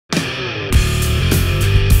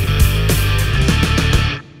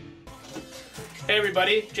Hey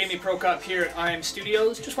everybody, Jamie Prokop here at IAM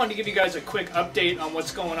Studios. Just wanted to give you guys a quick update on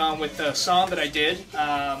what's going on with the song that I did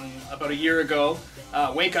about a year ago,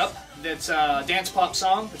 Wake Up. That's a dance pop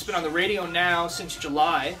song. It's been on the radio now since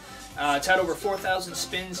July. It's had over 4,000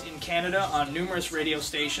 spins in Canada on numerous radio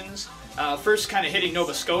stations. First kind of hitting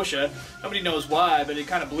Nova Scotia. Nobody knows why, but it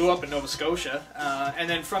kind of blew up in Nova Scotia. And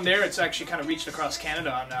then from there, it's actually kind of reached across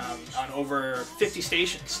Canada on over 50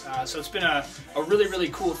 stations. So it's been a really, really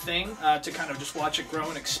cool thing to kind of just watch it grow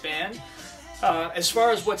and expand. As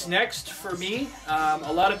far as what's next for me,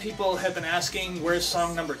 a lot of people have been asking, where's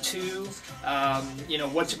song number 2? You know,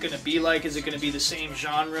 what's it going to be like? Is it going to be the same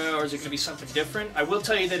genre, or is it going to be something different? I will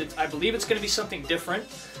tell you that I believe it's going to be something different.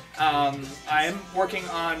 I am working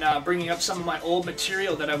on bringing up some of my old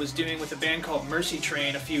material that I was doing with a band called Mercy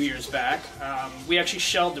Train a few years back. We actually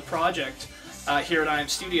shelved a project here at IAM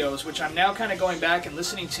Studios, which I'm now kind of going back and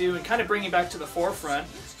listening to and kind of bringing back to the forefront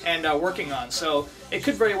and working on. So it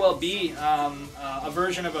could very well be a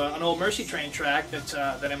version of an old Mercy Train track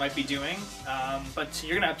that I might be doing. But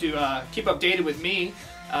you're going to have to keep updated with me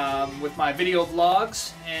with my video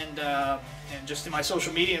vlogs and just in my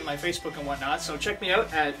social media and my Facebook and whatnot. So check me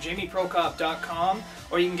out at jamieprokop.com,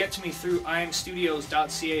 or you can get to me through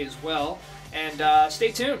iamstudios.ca as well. And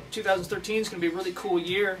stay tuned. 2013 is going to be a really cool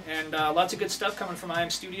year, and lots of good stuff coming from IAM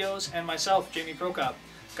Studios and myself, Jamie Prokop.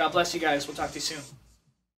 God bless you guys. We'll talk to you soon.